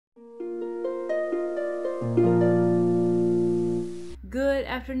Good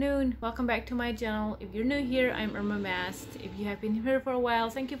afternoon, welcome back to my channel. If you're new here, I'm Irma Mast. If you have been here for a while,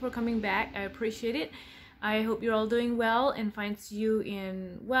 thank you for coming back. I appreciate it. I hope you're all doing well and finds you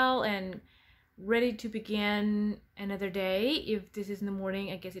in well and ready to begin another day. If this is in the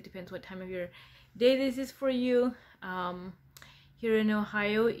morning, I guess it depends what time of your day this is for you. Here in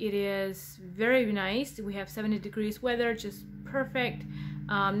Ohio, it is very nice. We have 70 degrees weather, just perfect.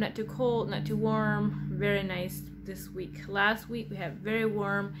 Not too cold, not too warm, very nice this week. Last week we had very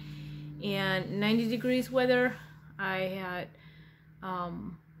warm and 90 degrees weather. I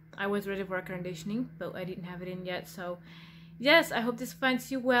was ready for air conditioning, but I didn't have it in yet. So yes, I hope this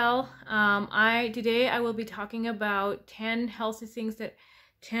finds you well. Today I will be talking about 10 healthy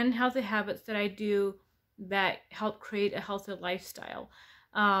habits that I do that help create a healthy lifestyle.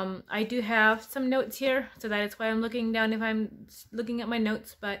 I do have some notes here, so that is why I'm looking down if I'm looking at my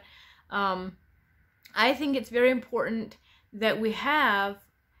notes, but I think it's very important that we have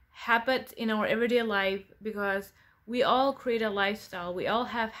habits in our everyday life, because we all create a lifestyle. We all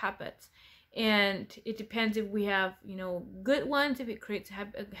have habits, and it depends if we have, good ones, if it creates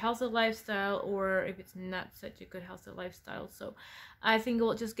a healthy lifestyle, or if it's not such a good healthy lifestyle. So I think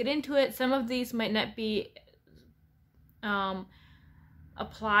we'll just get into it. Some of these might not be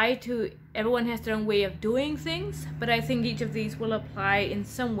apply to everyone, has their own way of doing things, but I think each of these will apply in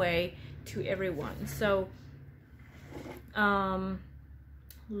some way to everyone. So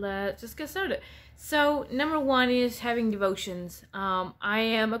let's just get started. So number one is having devotions. I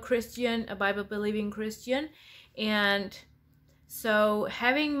am a Christian, a Bible believing Christian, and so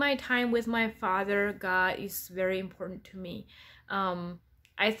having my time with my Father God is very important to me.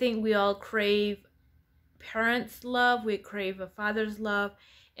 I think we all crave parents' love, we crave a father's love,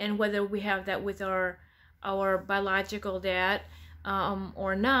 and whether we have that with our biological dad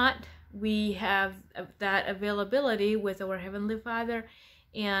or not, we have that availability with our Heavenly Father.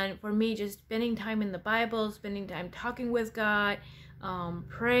 And for me, just spending time in the Bible, spending time talking with God,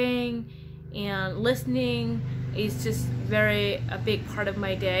 praying and listening is just a big part of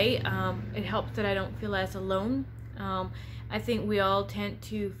my day. It helps that I don't feel as alone. I think we all tend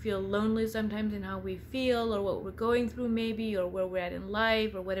to feel lonely sometimes in how we feel, or what we're going through maybe, or where we're at in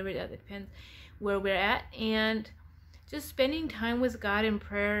life, or whatever. It depends where we're at. And just spending time with God in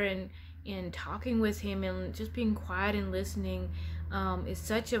prayer and talking with Him and just being quiet and listening is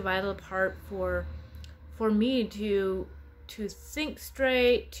such a vital part for me to think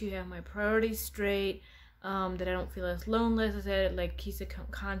straight, to have my priorities straight, that I don't feel as lonely. As I said, like He's a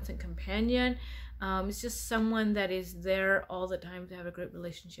constant companion. It's just someone that is there all the time to have a great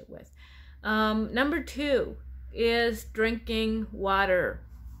relationship with. Number two is drinking water.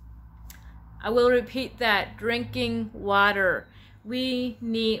 I will repeat that, drinking water. We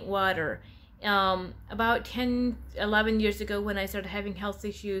need water. About 10-11 years ago, when I started having health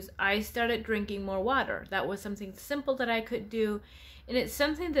issues, I started drinking more water. That was something simple that I could do, and it's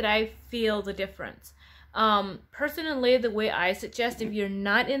something that I feel the difference. Personally, the way I suggest, if you're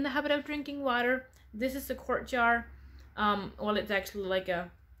not in the habit of drinking water, this is a quart jar. Well, it's actually like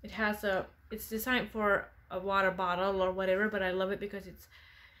it's designed for a water bottle or whatever, but I love it because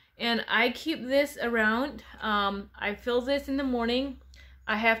and I keep this around. I fill this in the morning.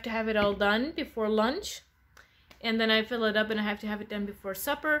 I have to have it all done before lunch, and then I fill it up and I have to have it done before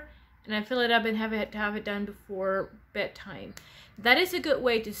supper, and I fill it up and have it done before bedtime. That is a good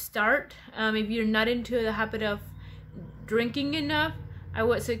way to start. If you're not into the habit of drinking enough, I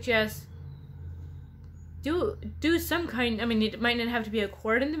would suggest do some kind. I mean, it might not have to be a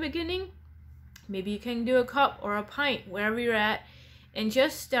quart in the beginning. Maybe you can do a cup or a pint, wherever you're at, and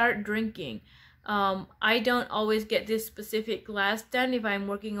just start drinking. I don't always get this specific glass done if I'm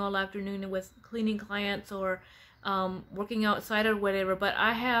working all afternoon with cleaning clients or working outside or whatever, but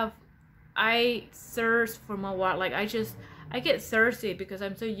I thirst for my water. Like I get thirsty because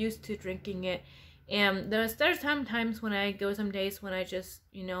I'm so used to drinking it. And there's sometimes when I go, some days when I just,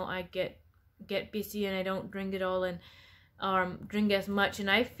 I get busy and I don't drink it all and drink as much, and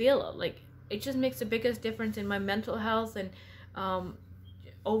I feel like it just makes the biggest difference in my mental health and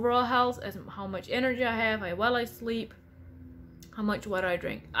overall health, as how much energy I have, how well I sleep, how much water I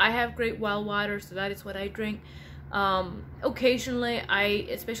drink. I have great well water, so that is what I drink. Occasionally,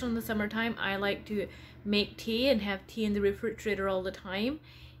 especially in the summertime, I like to make tea and have tea in the refrigerator all the time,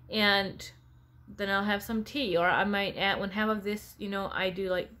 and then I'll have some tea, or I might add, when half of this,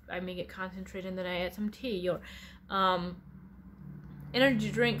 I make it concentrated and then I add some tea, or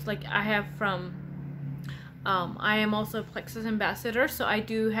energy drinks like I have from I am also a Plexus ambassador, so I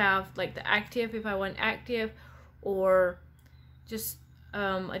do have like the active if I want active, or just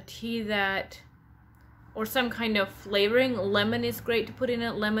a tea that, or some kind of flavoring. Lemon is great to put in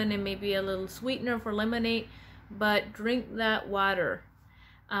it, lemon and maybe a little sweetener for lemonade, but drink that water.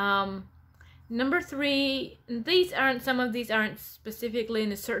 Number 3, some of these aren't specifically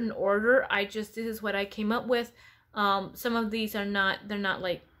in a certain order. This is what I came up with. Some of these are not, they're not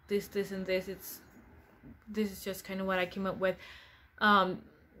like this, and this. This is just kind of what I came up with.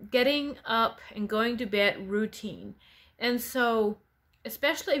 Getting up and going to bed routine. And so,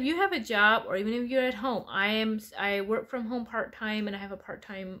 especially if you have a job or even if you're at home, I work from home part-time and I have a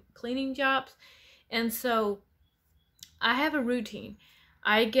part-time cleaning jobs. And so I have a routine.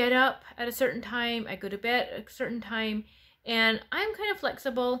 I get up at a certain time, I go to bed at a certain time, and I'm kind of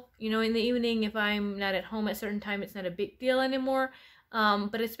flexible. You know, in the evening, if I'm not at home at a certain time, it's not a big deal anymore.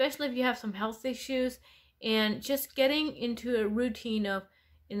 But especially if you have some health issues, and just getting into a routine of,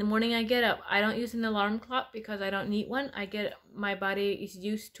 in the morning I get up. I don't use an alarm clock because I don't need one. My body is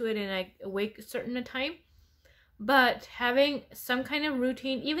used to it and I awake a certain time. But having some kind of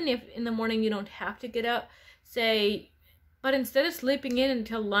routine, even if in the morning you don't have to get up, but instead of sleeping in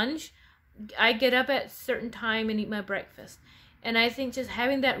until lunch, I get up at a certain time and eat my breakfast. And I think just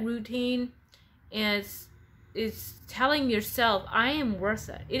having that routine is telling yourself, I am worth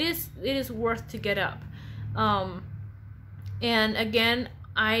it. It is worth to get up. And again,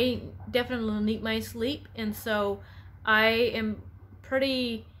 I definitely need my sleep, and so I am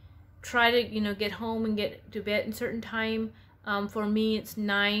try to get home and get to bed in a certain time. For me, it's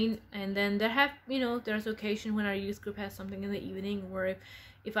 9, and then there's occasion when our youth group has something in the evening, or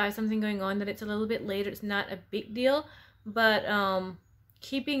if I have something going on that it's a little bit later, it's not a big deal. But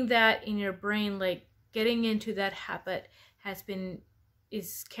keeping that in your brain, like getting into that habit,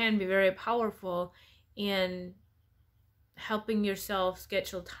 can be very powerful in helping yourself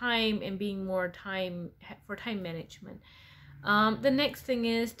schedule time and being more time for time management. The next thing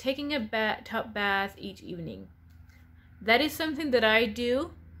is taking a tub bath each evening. That is something that I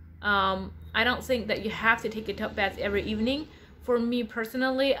do. I don't think that you have to take a tub bath every evening. For me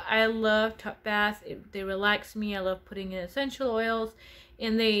personally, I love tub baths. They relax me. I love putting in essential oils,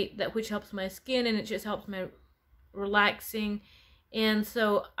 and which helps my skin, and it just helps my relaxing. And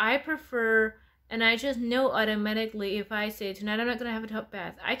so I prefer, and I just know automatically, if I say tonight I'm not going to have a tub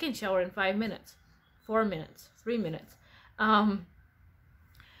bath, I can shower in 5 minutes, 4 minutes, 3 minutes.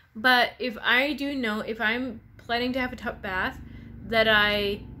 But if I'm planning to have a tub bath, that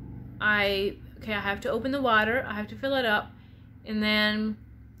I have to open the water, I have to fill it up, and then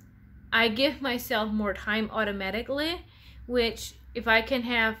I give myself more time automatically, which if I can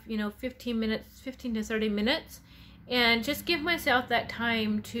have 15 to 30 minutes, and just give myself that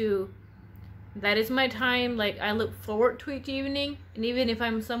time that is my time. Like, I look forward to each evening, and even if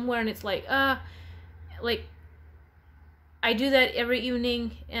I'm somewhere and it's like I do that every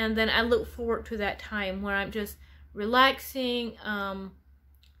evening, and then I look forward to that time where I'm just relaxing.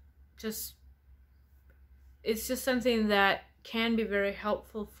 It's just something that can be very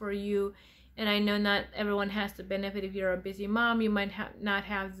helpful for you. And I know not everyone has the benefit. If you're a busy mom, you might not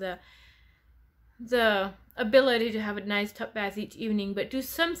have the ability to have a nice tub bath each evening, but do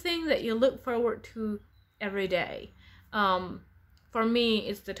something that you look forward to every day. For me,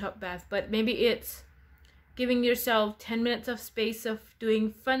 it's the tub bath, but maybe it's giving yourself 10 minutes of space of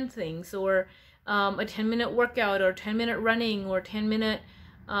doing fun things, or a 10-minute workout, or 10-minute running, or 10-minute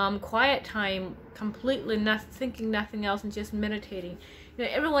quiet time, completely not thinking nothing else and just meditating.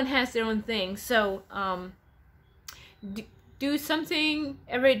 Everyone has their own thing, so do something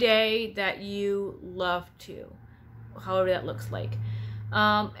every day that you love to, however that looks like.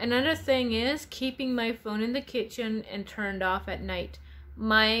 Another thing is keeping my phone in the kitchen and turned off at night.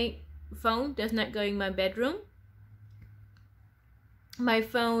 My phone does not go in my bedroom. My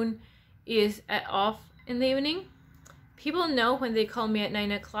phone is off in the evening. People know when they call me at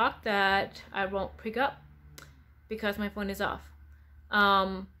 9 o'clock that I won't pick up because my phone is off.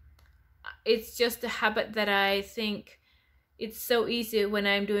 It's just a habit that I think it's so easy when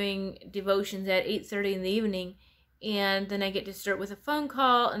I'm doing devotions at 8:30 in the evening, and then I get disturbed with a phone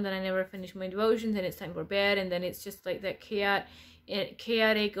call, and then I never finish my devotions, and it's time for bed, and then it's just like that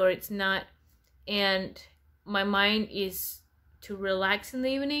chaotic, or it's not, and my mind is to relax in the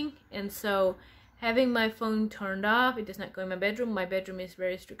evening. And so having my phone turned off, it does not go in my bedroom. My bedroom is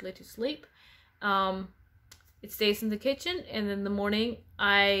very strictly to sleep. It stays in the kitchen, and in the morning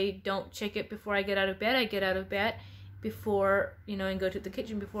I don't check it before I get out of bed. I get out of bed before, and go to the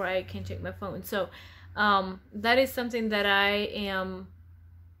kitchen before I can check my phone. So that is something that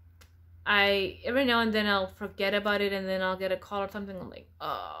every now and then I'll forget about it, and then I'll get a call or something. I'm like,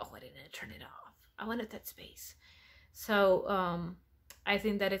 oh, why didn't I turn it off? I wanted that space. So I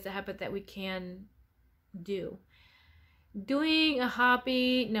think that is a habit that we can do. Doing a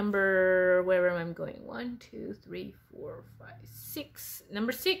hobby, where am I going? 1, 2, 3, 4, 5, 6.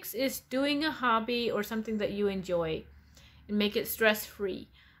 Number 6 is doing a hobby or something that you enjoy and make it stress-free.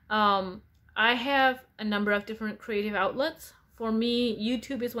 I have a number of different creative outlets. For me,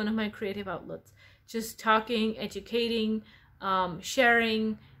 YouTube is one of my creative outlets. Just talking, educating,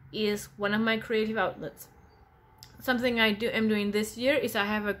 sharing is one of my creative outlets. Something am doing this year is I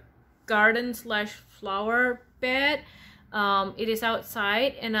have a garden / flower bed. It is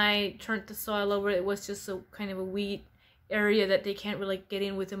outside, and I turned the soil over. It was just so kind of a weed area that they can't really get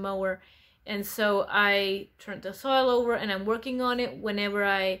in with a mower. And so I turned the soil over, and I'm working on it whenever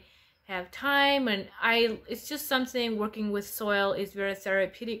I have time. And it's just something, working with soil is very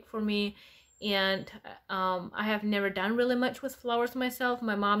therapeutic for me. And I have never done really much with flowers myself.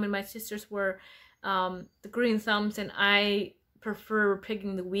 My mom and my sisters were the green thumbs, and I prefer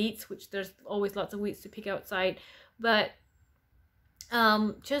picking the weeds, which there's always lots of weeds to pick outside. But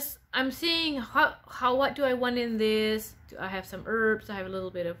I'm seeing what do I want in this. I have some herbs, I have a little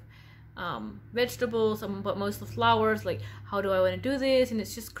bit of vegetables, but mostly flowers. Like, how do I want to do this? And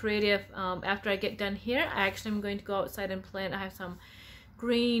it's just creative. After I get done here, I actually am going to go outside and plant. I have some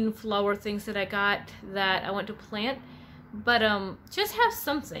green flower things that I got that I want to plant. But just have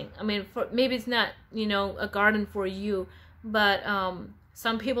something. I mean, maybe it's not, you know, a garden for you, but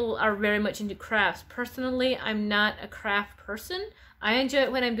some people are very much into crafts. Personally, I'm not a craft person. I enjoy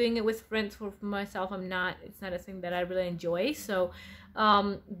it when I'm doing it with friends. For myself, it's not a thing that I really enjoy. So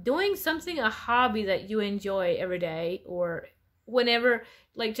doing something, a hobby that you enjoy every day or whenever,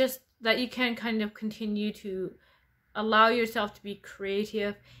 like, just that you can kind of continue to allow yourself to be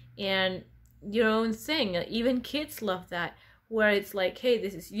creative and your own thing. Even kids love that, where it's like, hey,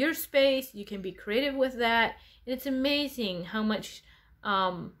 this is your space, you can be creative with that. And it's amazing how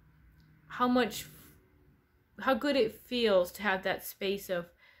good it feels to have that space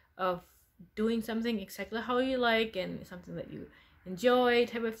of doing something exactly how you like and something that you enjoy,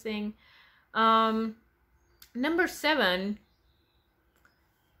 type of thing. Number 7.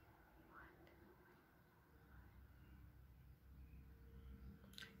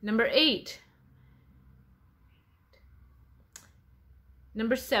 Number 8.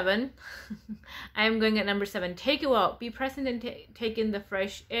 Number 7. I am going at number 7. Take a walk. Be present and take in the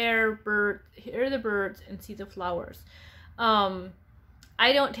fresh air, hear the birds, and see the flowers.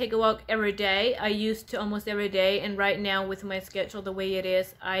 I don't take a walk every day. I used to almost every day, and right now with my schedule the way it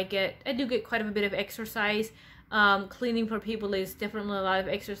is, I do get quite a bit of exercise. Cleaning for people is definitely a lot of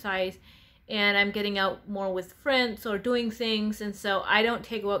exercise, and I'm getting out more with friends or doing things, and so I don't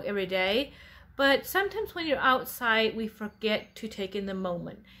take a walk every day. But sometimes when you're outside, we forget to take in the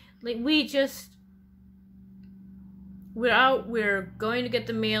moment. Like, we're out, we're going to get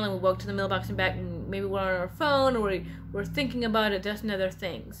the mail, and we walk to the mailbox and back, and maybe we're on our phone, or we're thinking about it, just other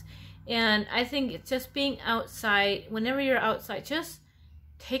things. And I think it's just being outside. Whenever you're outside, just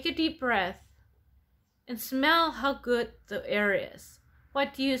take a deep breath and smell how good the air is.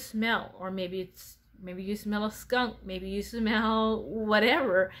 What do you smell? Or maybe you smell a skunk, maybe you smell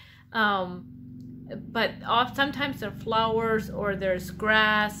whatever. But sometimes there are flowers, or there's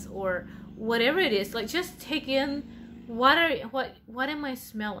grass, or whatever it is. Like, just take in what am I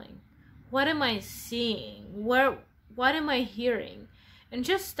smelling? What am I seeing? What am I hearing? And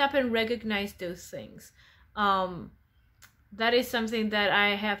just stop and recognize those things. That is something that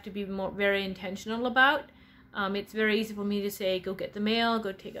I have to be very intentional about. It's very easy for me to say, go get the mail,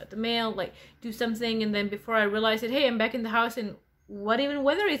 go take out the mail, like, do something, and then before I realize it, hey, I'm back in the house, and what even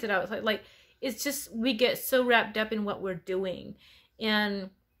weather is it outside? Like, it's just, we get so wrapped up in what we're doing. And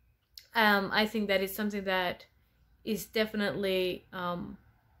I think that is something that is definitely,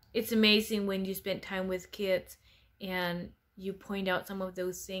 it's amazing when you spend time with kids and you point out some of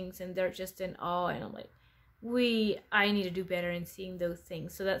those things and they're just in awe, and I'm like, I need to do better in seeing those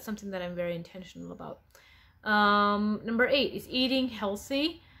things. So that's something that I'm very intentional about. Number 8 is eating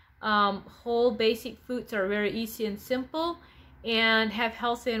healthy. Whole basic foods are very easy and simple, and have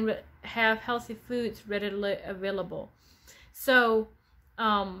healthy foods readily available. So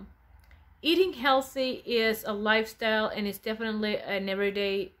eating healthy is a lifestyle, and it's definitely an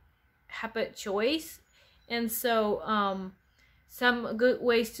everyday habit choice. And so some good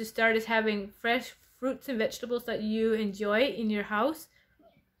ways to start is having fresh fruits and vegetables that you enjoy in your house,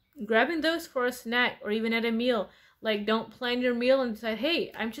 grabbing those for a snack or even at a meal. Like, don't plan your meal and decide,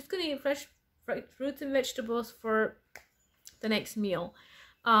 hey, I'm just gonna eat fresh fruits and vegetables for the next meal.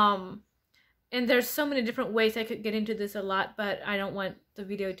 And there's so many different ways. I could get into this a lot, but I don't want the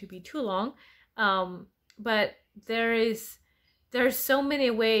video to be too long. But there is there's so many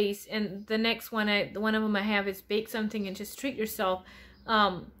ways. And the next one, one of them I have is bake something and just treat yourself.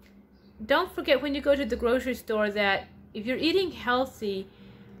 Don't forget when you go to the grocery store that if you're eating healthy,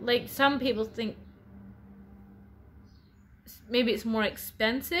 like some people think maybe it's more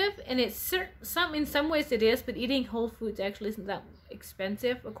expensive, and it's in some ways it is, but eating whole foods actually isn't that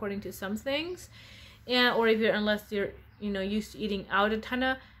expensive according to some things. And or if you're, unless you're, you know, used to eating out a ton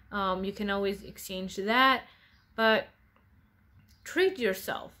of, you can always exchange that. But treat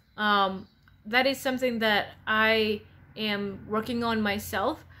yourself. That is something that I am working on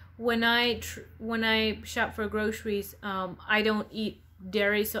myself. When I shop for groceries, I don't eat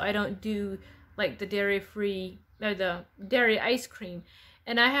dairy, so I don't do like the dairy-free or the dairy ice cream.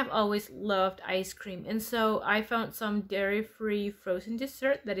 And I have always loved ice cream, and so I found some dairy-free frozen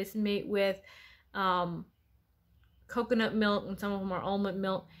dessert that is made with coconut milk, and some of them are almond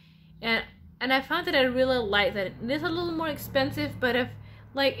milk, and I found that I really like that. It is a little more expensive, but if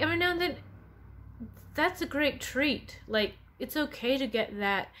like every now and then, that's a great treat. Like, it's okay to get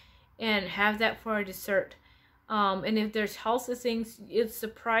that and have that for a dessert. And if there's healthy things, it's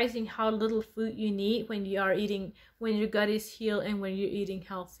surprising how little food you need when you are eating, when your gut is healed and when you're eating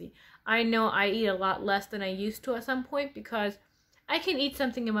healthy. I know I eat a lot less than I used to at some point, because I can eat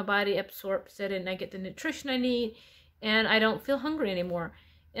something and my body absorbs it and I get the nutrition I need and I don't feel hungry anymore.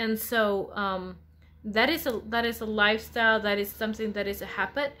 And so that is a lifestyle, that is something that is a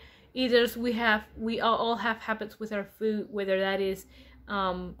habit. Either we all have habits with our food, whether that is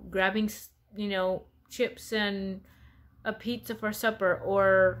grabbing, you know, chips and a pizza for supper,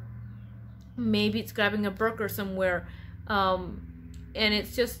 or maybe it's grabbing a burger somewhere, and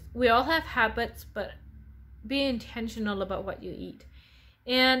it's just, we all have habits, but be intentional about what you eat.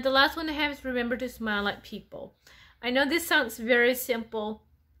 And the last one I have is remember to smile at people. I know this sounds very simple,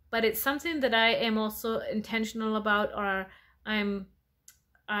 but it's something that I am also intentional about, or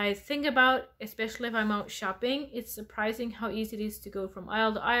I think about, especially if I'm out shopping. It's surprising how easy it is to go from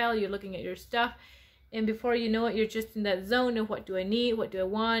aisle to aisle. You're looking at your stuff, and before you know it, you're just in that zone of what do I need, what do I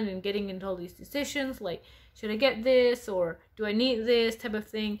want, and getting into all these decisions like, should I get this, or do I need this type of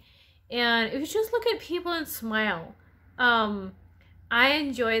thing. And if you just look at people and smile, I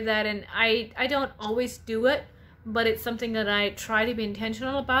enjoy that. And I don't always do it, but it's something that I try to be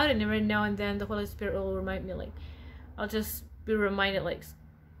intentional about. And every now and then the Holy Spirit will remind me, like, I'll just be reminded, like,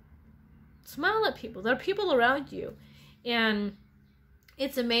 smile at people. There are people around you, and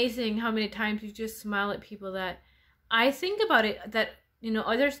it's amazing how many times you just smile at people that I think about it, that, you know,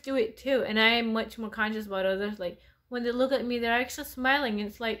 others do it too. And I am much more conscious about others. Like, when they look at me, they're actually smiling, and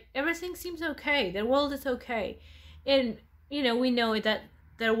it's like everything seems okay. Their world is okay. And, you know, we know that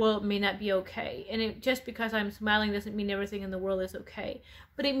their world may not be okay. And just because I'm smiling doesn't mean everything in the world is okay.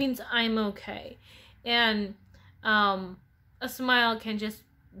 But it means I'm okay. And a smile can just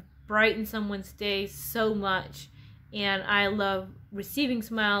brighten someone's day so much. And I love receiving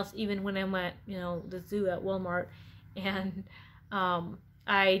smiles, even when I'm at, you know, the zoo at Walmart. And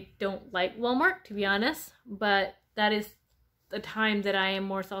I don't like Walmart, to be honest, but that is the time that I am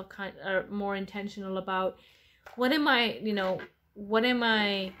more intentional about what am I, you know, am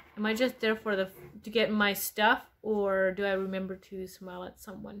I just there to get my stuff, or do I remember to smile at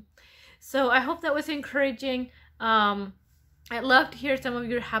someone? So I hope that was encouraging. I'd love to hear some of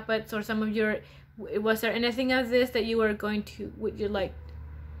your habits, or some of your, was there anything of this that would you like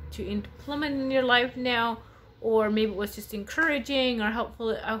to implement in your life now, or maybe it was just encouraging or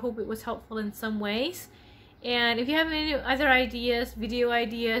helpful. I hope it was helpful in some ways. And if you have any other ideas, video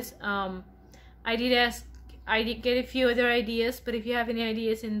ideas, I did get a few other ideas, but if you have any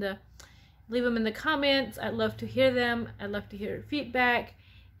ideas, leave them in the comments. I'd love to hear them. I'd love to hear feedback.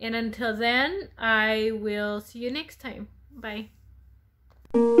 And until then, I will see you next time. Bye.